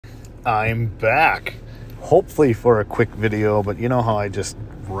I'm back. Hopefully for a quick video, but you know how I just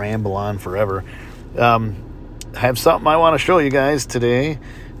ramble on forever. I have something I want to show you guys today,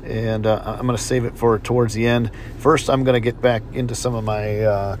 and I'm going to save it for towards the end. First, I'm going to get back into some of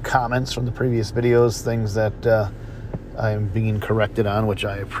my comments from the previous videos, things that I'm being corrected on, which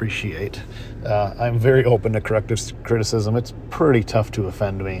I appreciate. I'm very open to corrective criticism. It's pretty tough to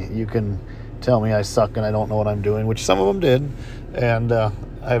offend me. You can tell me I suck and I don't know what I'm doing, which some of them did, and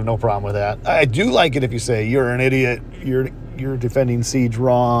I have no problem with that. I do like it if you say, you're an idiot, you're defending Siege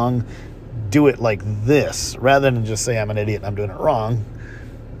wrong. Do it like this, rather than just say I'm an idiot and I'm doing it wrong.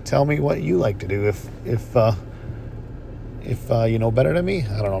 Tell me what you like to do if you know better than me.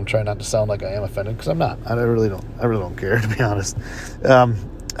 I don't know, I'm trying not to sound like I am offended, because I'm not. I really don't care, to be honest.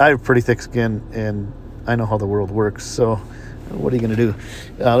 I have pretty thick skin, and I know how the world works, so what are you going to do?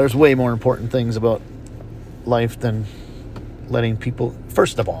 There's way more important things about life than letting people...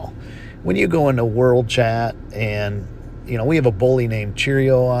 First of all, when you go into world chat, and you know, we have a bully named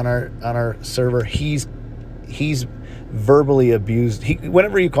Cheerio on our server. He's verbally abused.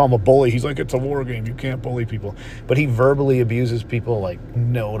 Whenever you call him a bully, he's like, it's a war game, you can't bully people. But he verbally abuses people like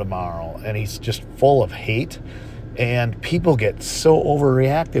no tomorrow, and he's just full of hate, and people get so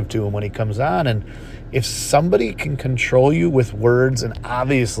overreactive to him when he comes on. And if somebody can control you with words, and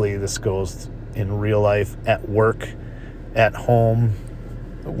obviously this goes in real life, at work, at home,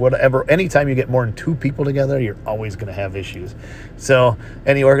 whatever, anytime you get more than two people together, you're always going to have issues. So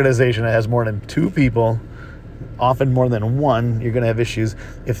any organization that has more than two people, often more than one, you're going to have issues.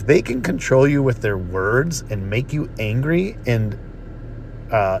 If they can control you with their words and make you angry and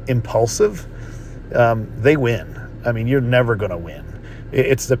impulsive, they win. I mean, you're never going to win.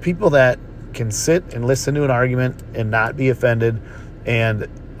 It's the people that can sit and listen to an argument and not be offended and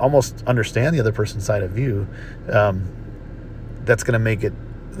almost understand the other person's side of view, that's going to make it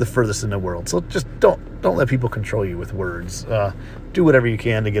the furthest in the world. So just don't let people control you with words. Do whatever you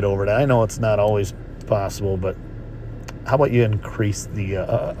can to get over that. I know it's not always possible, but how about you increase the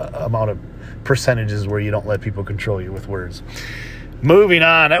amount of percentages where you don't let people control you with words? Moving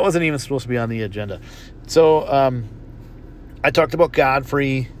on. That wasn't even supposed to be on the agenda. So I talked about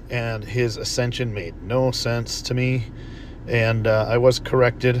Godfrey, and his ascension made no sense to me, and I was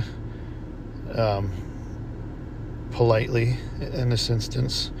corrected politely in this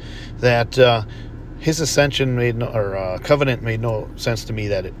instance that his ascension covenant made no sense to me,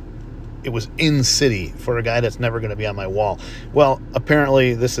 that it was in city for a guy that's never going to be on my wall. Well,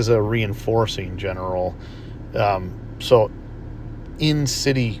 apparently this is a reinforcing general, so in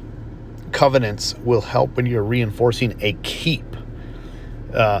city covenants will help when you're reinforcing a keep.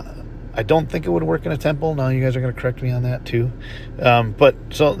 I don't think it would work in a temple. Now you guys are going to correct me on that too. But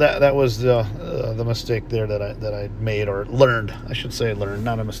so that was the mistake there that I made, or learned, I should say, learned,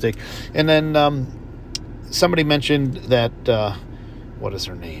 not a mistake. And then somebody mentioned that what is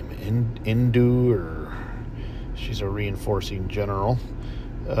her name? Indu, or she's a reinforcing general.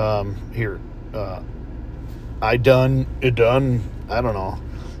 Here, I don't know.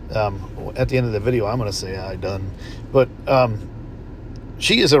 At the end of the video, I'm going to say I done, but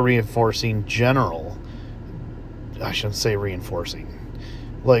she is a reinforcing general. I shouldn't say reinforcing.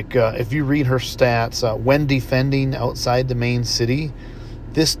 Like, if you read her stats, when defending outside the main city,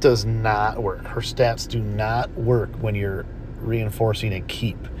 this does not work. Her stats do not work when you're reinforcing a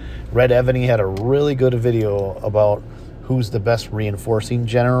keep. Red Evony had a really good video about who's the best reinforcing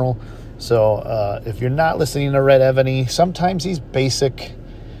general. So if you're not listening to Red Evony, sometimes he's basic.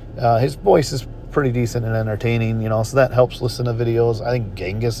 His voice is pretty decent and entertaining, you know, so that helps listen to videos. I think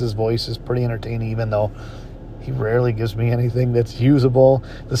Genghis's voice is pretty entertaining, even though he rarely gives me anything that's usable.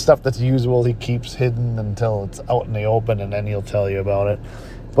 The stuff that's usable he keeps hidden until it's out in the open, and then he'll tell you about it.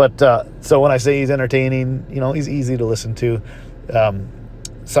 But so when I say he's entertaining, you know, he's easy to listen to.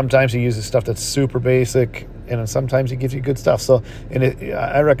 Sometimes he uses stuff that's super basic, and then sometimes he gives you good stuff. So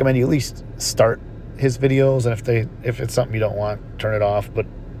I recommend you at least start his videos, and if it's something you don't want, turn it off. But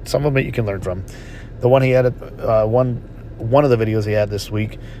some of it you can learn from. The one he had, one of the videos he had this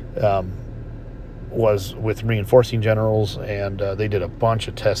week was with reinforcing generals, and they did a bunch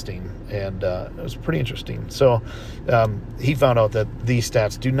of testing, and it was pretty interesting. So he found out that these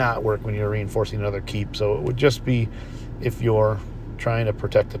stats do not work when you're reinforcing another keep. So it would just be if you're trying to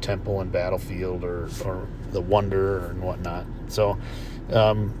protect the temple and battlefield, or the wonder and whatnot. So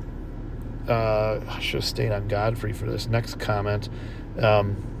I should have stayed on Godfrey for this next comment.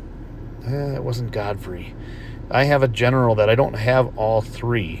 It wasn't Godfrey. I have a general that I don't have all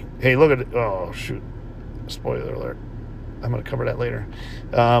three. Hey, look at it. Oh, shoot. Spoiler alert. I'm going to cover that later.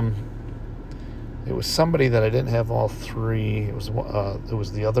 It was somebody that I didn't have all three. It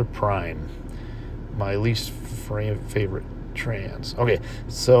was the other Prime, my least favorite trans. Okay,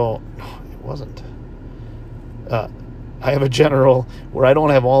 so it wasn't. I have a general where I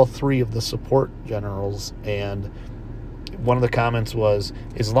don't have all three of the support generals, and one of the comments was,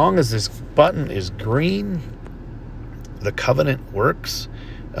 as long as this button is green, the Covenant works.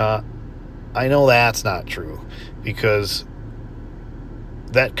 I know that's not true, because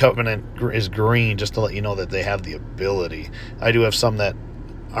that Covenant is green just to let you know that they have the ability. I do have some that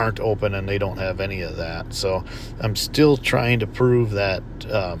aren't open and they don't have any of that. So I'm still trying to prove that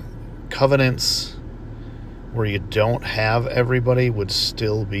Covenants where you don't have everybody would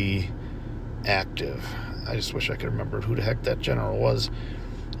still be active. I just wish I could remember who the heck that general was.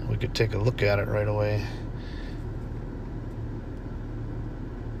 We could take a look at it right away.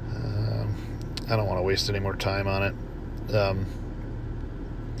 I don't want to waste any more time on it.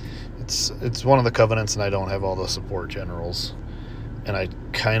 It's one of the Covenants, and I don't have all the support generals. And I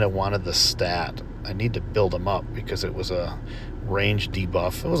kind of wanted the stat. I need to build them up because it was a range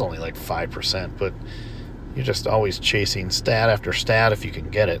debuff. It was only like 5%, but you're just always chasing stat after stat if you can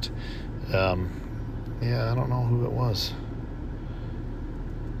get it. Yeah, I don't know who it was.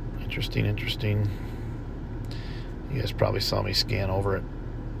 Interesting. You guys probably saw me scan over it.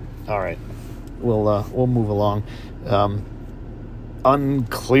 All right, we'll move along.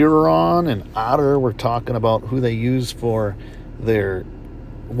 Unclearon and Otter were talking about who they use for their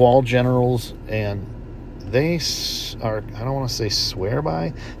wall generals, and they are, I don't want to say swear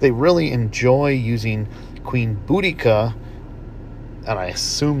by, they really enjoy using Queen Boudica, and I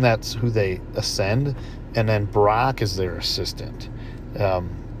assume that's who they ascend, and then Brock is their assistant.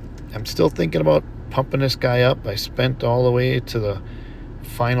 I'm still thinking about pumping this guy up. I spent all the way to the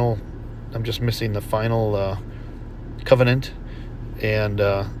final, I'm just missing the final Covenant, and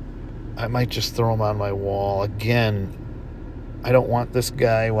I might just throw him on my wall. Again, I don't want this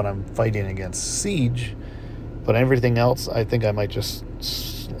guy when I'm fighting against Siege, but everything else, I think I might just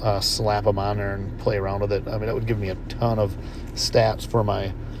slap him on there and play around with it. I mean, that would give me a ton of stats for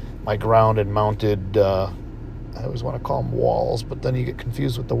my grounded, mounted, I always want to call them walls, but then you get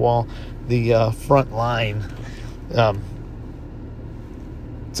confused with the wall, the front line.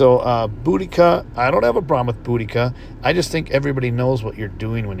 So Boudica, I don't have a problem with Boudica. I just think everybody knows what you're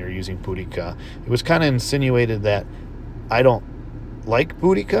doing when you're using Boudica. It was kind of insinuated that I don't like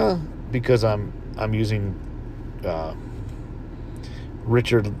Boudica because I'm using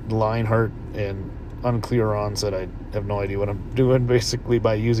Richard Lionheart and Unclearons that I have no idea what I'm doing basically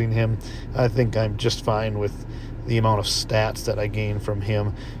by using him. I think I'm just fine with the amount of stats that I gain from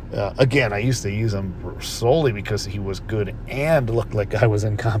him. Again, I used to use him solely because he was good and looked like I was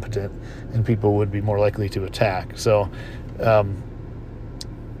incompetent and people would be more likely to attack. So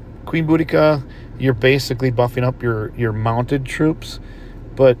Queen Boudica, you're basically buffing up your mounted troops,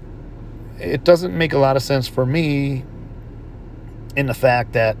 but it doesn't make a lot of sense for me in the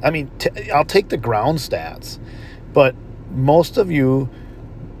fact that, I mean, I'll take the ground stats, but most of you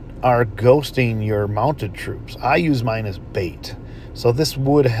are ghosting your mounted troops. I use mine as bait, so this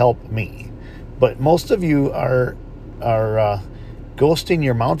would help me. But most of you are ghosting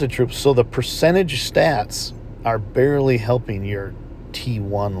your mounted troops, so the percentage stats are barely helping your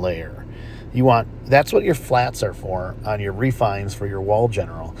T1 layer. That's what your flats are for on your refines for your wall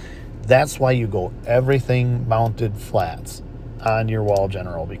general. That's why you go everything mounted flats on your wall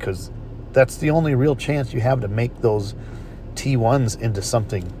general, because that's the only real chance you have to make those T1s into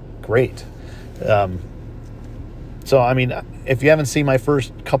something great. So I mean, if you haven't seen my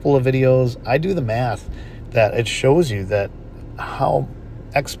first couple of videos, I do the math that it shows you that how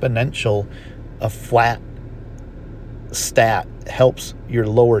exponential a flat stat helps your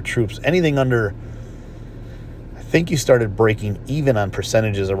lower troops. Anything under, I think you started breaking even on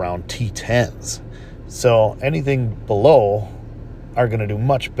percentages around T10s, so anything below are going to do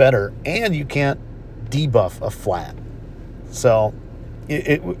much better, and you can't debuff a flat. So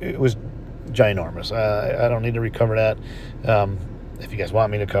it was ginormous. I don't need to recover that. If you guys want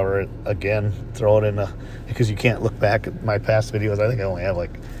me to cover it again, throw it in because you can't look back at my past videos. I think I only have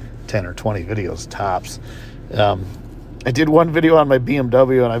like 10 or 20 videos tops. I did one video on my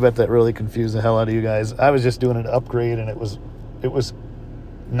BMW, and I bet that really confused the hell out of you guys. I was just doing an upgrade, and it was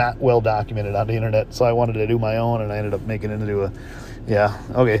not well documented on the internet, so I wanted to do my own, and I ended up making it into a, yeah,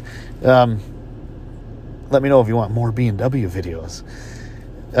 okay. Let me know if you want more BMW videos.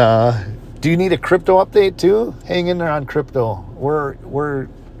 Do you need a crypto update too? Hang in there on crypto.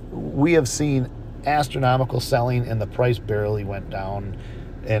 We have seen astronomical selling, and the price barely went down,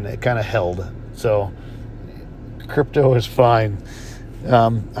 and it kind of held. So crypto is fine.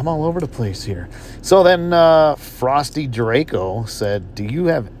 I'm all over the place here. So then Frosty Draco said, do you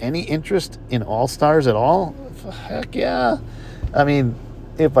have any interest in All-Stars at all? Heck yeah. I mean,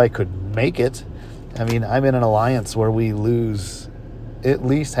 if I could make it. I mean, I'm in an alliance where we lose at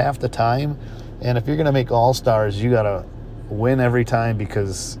least half the time. And if you're going to make All-Stars, you got to win every time,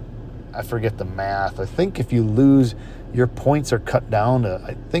 because I forget the math. I think if you lose, your points are cut down to,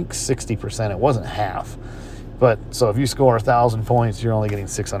 I think, 60%. It wasn't half. But so if you score 1,000 points, you're only getting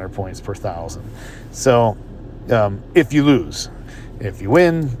 600 points per 1,000. So if you lose, if you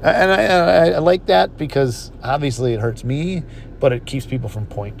win, and I like that, because obviously it hurts me, but it keeps people from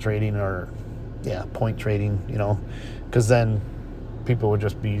point trading, or point trading, you know, because then people would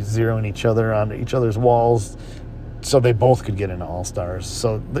just be zeroing each other on each other's walls, so they both could get into All-Stars.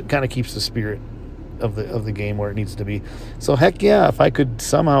 So that kind of keeps the spirit of the game where it needs to be. So heck yeah, if I could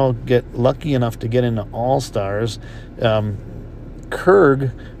somehow get lucky enough to get into All-Stars,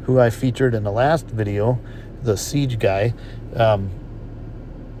 Kurg, who I featured in the last video, the Siege guy,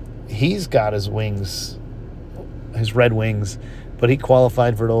 he's got his wings, his red wings, but he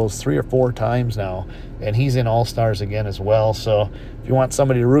qualified for those 3 or 4 times now, and he's in All-Stars again as well. So if you want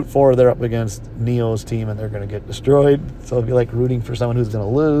somebody to root for, they're up against Neo's team, and they're going to get destroyed. So if you like rooting for someone who's going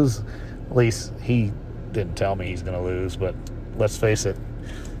to lose, at least he didn't tell me he's going to lose, but let's face it,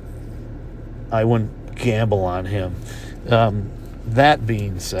 I wouldn't gamble on him. That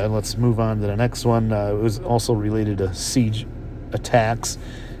being said, let's move on to the next one. It was also related to siege attacks.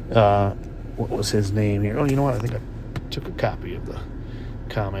 What was his name here? Oh, you know what? I think I took a copy of the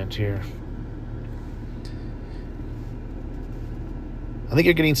comment here. I think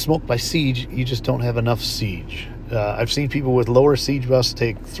you're getting smoked by siege. You just don't have enough siege. I've seen people with lower siege buffs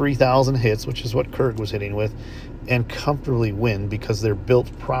take 3,000 hits, which is what Kurg was hitting with, and comfortably win because they're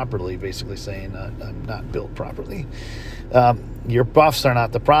built properly, basically saying I'm not built properly. Your buffs are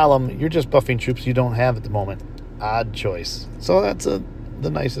not the problem. You're just buffing troops you don't have at the moment. Odd choice. So that's the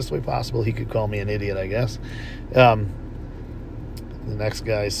nicest way possible. He could call me an idiot, I guess. The next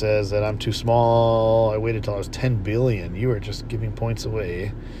guy says that I'm too small. I waited till I was 10 billion. You are just giving points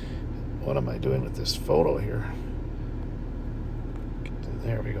away. What am I doing with this photo here?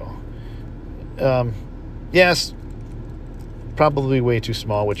 There we go. Yes, probably way too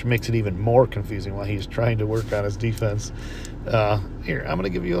small, which makes it even more confusing while he's trying to work on his defense. Here, I'm going to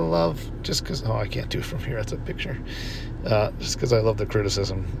give you a love just because... Oh, I can't do it from here. That's a picture. Just because I love the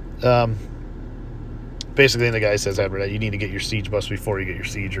criticism. Basically, the guy says, you need to get your siege buffs before you get your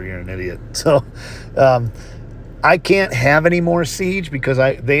siege, or you're an idiot. So, I can't have any more siege because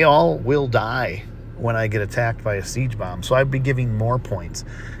they all will die when I get attacked by a siege bomb. So I'd be giving more points.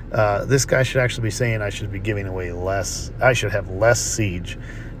 This guy should actually be saying I should be giving away less. I should have less siege,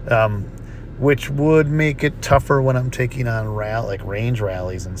 which would make it tougher when I'm taking on like range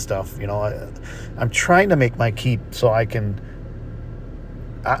rallies and stuff. You know, I'm trying to make my keep so I can...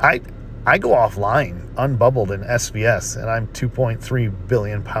 I go offline, unbubbled in SVS, and I'm 2.3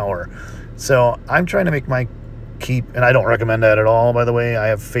 billion power. So I'm trying to make my keep, and I don't recommend that at all, by the way. I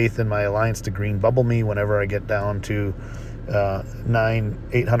have faith in my alliance to green bubble me whenever I get down to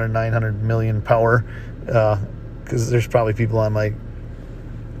 900 million power, because there's probably people on my...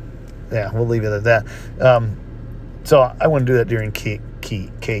 Yeah, we'll leave it at that. So I wouldn't do that during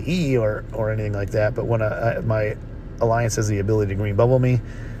KE or anything like that, but when my alliance has the ability to green bubble me,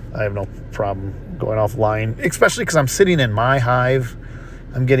 I have no problem going offline, especially because I'm sitting in my hive.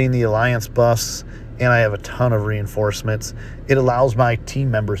 I'm getting the alliance buffs, and I have a ton of reinforcements. It allows my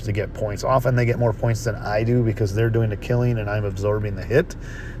team members to get points. Often they get more points than I do because they're doing the killing and I'm absorbing the hit.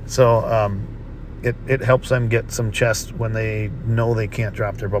 So it helps them get some chests when they know they can't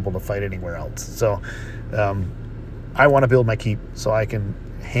drop their bubble to fight anywhere else. So I want to build my keep so I can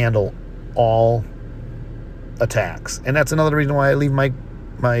handle all attacks. And that's another reason why I leave my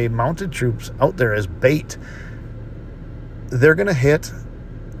mounted troops out there as bait. They're going to hit.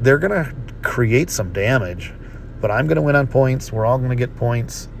 They're going to create some damage, but I'm going to win on points. We're all going to get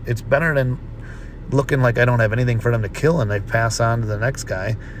points. It's better than looking like I don't have anything for them to kill and they pass on to the next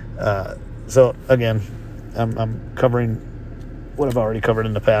guy. So again, I'm covering what I've already covered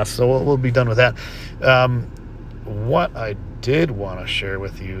in the past, so we'll be done with that. What I did want to share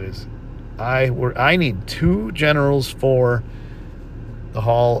with you is I need 2 generals for the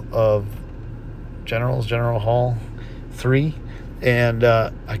Hall of Generals, General Hall 3, and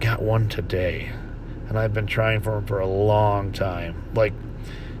I got one today, and I've been trying for them for a long time. Like,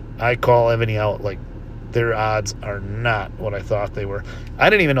 I call Evony out, like, their odds are not what I thought they were. I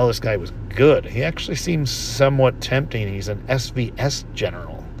didn't even know this guy was good. He actually seems somewhat tempting. He's an SVS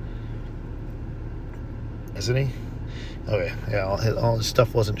general, isn't he? Okay, yeah, all his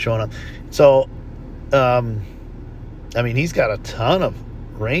stuff wasn't showing up. So, I mean, he's got a ton of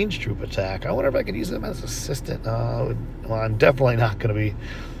range troop attack. I wonder if I could use him as assistant. Well, I'm definitely not going to be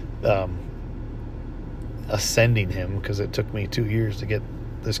ascending him because it took me 2 years to get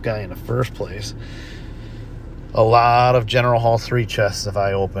this guy in the first place. A lot of General Hall 3 chests if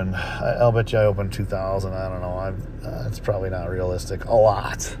I opened. I'll bet you I opened 2,000. I don't know. It's probably not realistic. A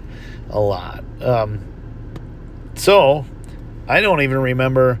lot. So, I don't even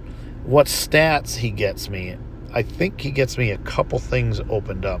remember what stats he gets me. I think he gets me a couple things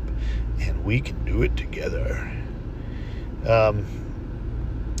opened up, and we can do it together. I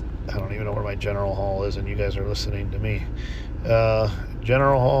don't even know where my General Hall is, and you guys are listening to me.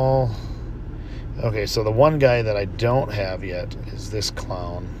 General Hall. Okay, so the one guy that I don't have yet is this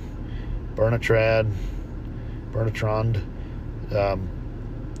clown, Bertrand.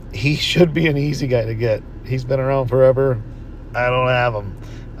 He should be an easy guy to get. He's been around forever. I don't have him.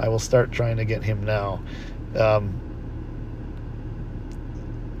 I will start trying to get him now.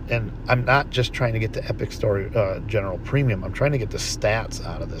 And I'm not just trying to get the Epic Story General Premium. I'm trying to get the stats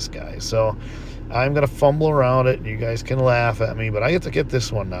out of this guy. So I'm going to fumble around it. You guys can laugh at me, but I get to get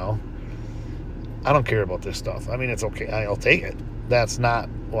this one now. I don't care about this stuff. I mean, it's okay. I'll take it. That's not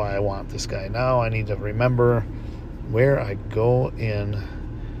why I want this guy. Now I need to remember where I go in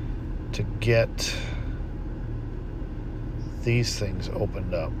to get these things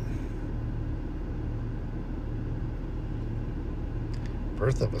opened up.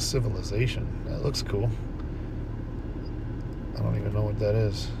 Birth of a Civilization. That looks cool. I don't even know what that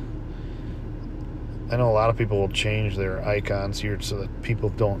is. I know a lot of people will change their icons here so that people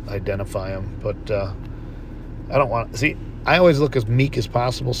don't identify them, but I don't want... See, I always look as meek as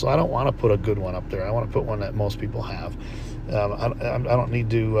possible, so I don't want to put a good one up there. I want to put one that most people have. I don't need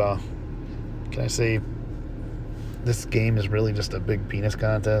to... can I say this game is really just a big penis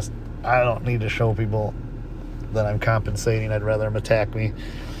contest? I don't need to show people that I'm compensating. I'd rather them attack me.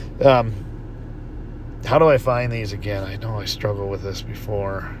 How do I find these again? I know I struggled with this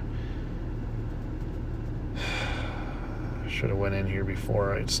before. Should have went in here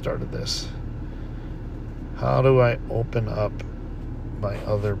before I started this. How do I open up my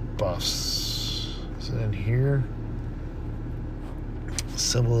other buffs? Is it in here?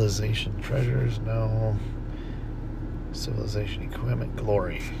 Civilization treasures? No. Civilization equipment?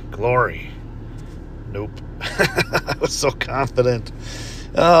 Glory. Nope. I was so confident.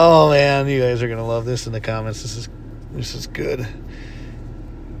 Oh man, you guys are gonna love this in the comments. This is good.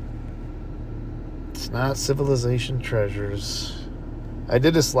 It's not Civilization treasures. I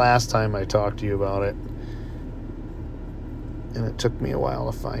did this last time I talked to you about it, and it took me a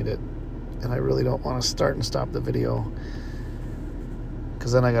while to find it, and I really don't want to start and stop the video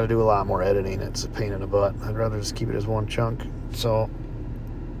because then I got to do a lot more editing. It's a pain in the butt. I'd rather just keep it as one chunk. So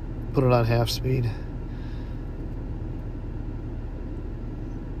put it on half speed.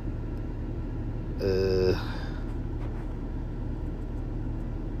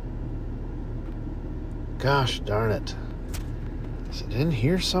 Gosh darn it. Is it in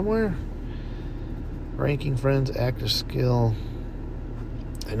here somewhere? Ranking friends, active skill.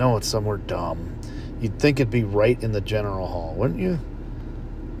 I know it's somewhere dumb. You'd think it'd be right in the General Hall, wouldn't you?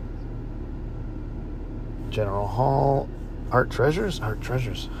 General Hall. Art treasures? Art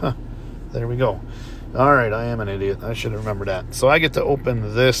treasures. Huh. There we go. Alright, I am an idiot. I should have remembered that. So I get to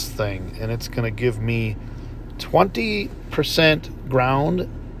open this thing, and it's going to give me 20% ground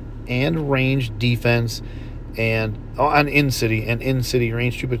and range defense and on in-city and in-city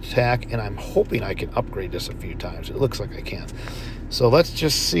range troop attack, and I'm hoping I can upgrade this a few times. It looks like I can. So let's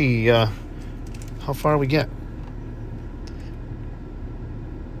just see how far we get.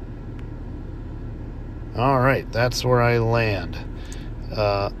 Alright, that's where I land.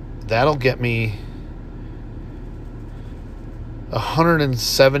 That'll get me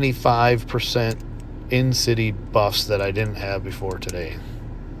 175% in-city buffs that I didn't have before today.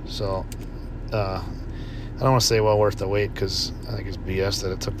 So, I don't want to say well worth the wait because I think it's BS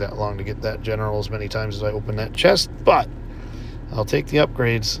that it took that long to get that general as many times as I opened that chest, but I'll take the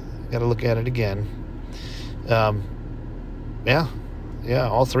upgrades. Got to look at it again. Yeah,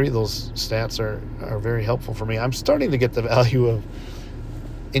 all three of those stats are very helpful for me. I'm starting to get the value of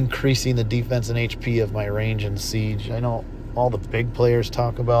increasing the defense and HP of my range and siege. I know all the big players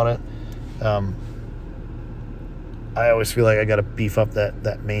talk about it. I always feel like I got to beef up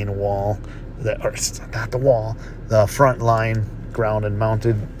that main wall, or not the wall, the front line, ground and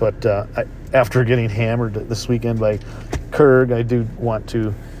mounted. But after getting hammered this weekend by Kurg, I do want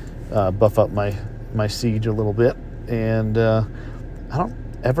to buff up my siege a little bit, and I don't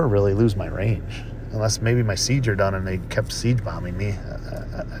ever really lose my range. unless maybe my siege are done and they kept siege bombing me.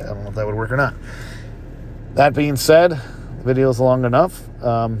 I don't know if that would work or not. That being said, the video's long enough.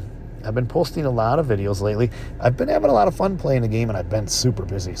 I've been posting a lot of videos lately. I've been having a lot of fun playing the game, and I've been super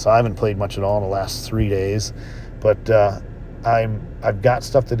busy, so I haven't played much at all in the last 3 days. But I've got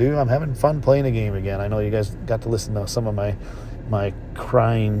stuff to do. I'm having fun playing the game again. I know you guys got to listen to some of my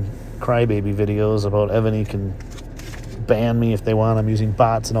crybaby videos about Evony can ban me if they want. I'm using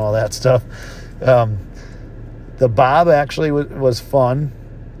bots and all that stuff. The Bob actually was fun,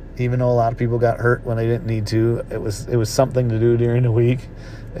 even though a lot of people got hurt when they didn't need to. It was something to do during the week,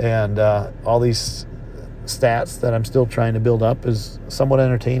 and all these stats that I'm still trying to build up is somewhat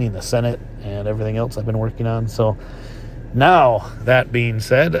entertaining. The Senate and everything else I've been working on. So now, that being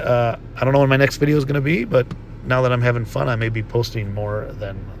said, I don't know when my next video is going to be, but now that I'm having fun, I may be posting more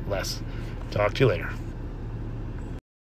than less. Talk to you later.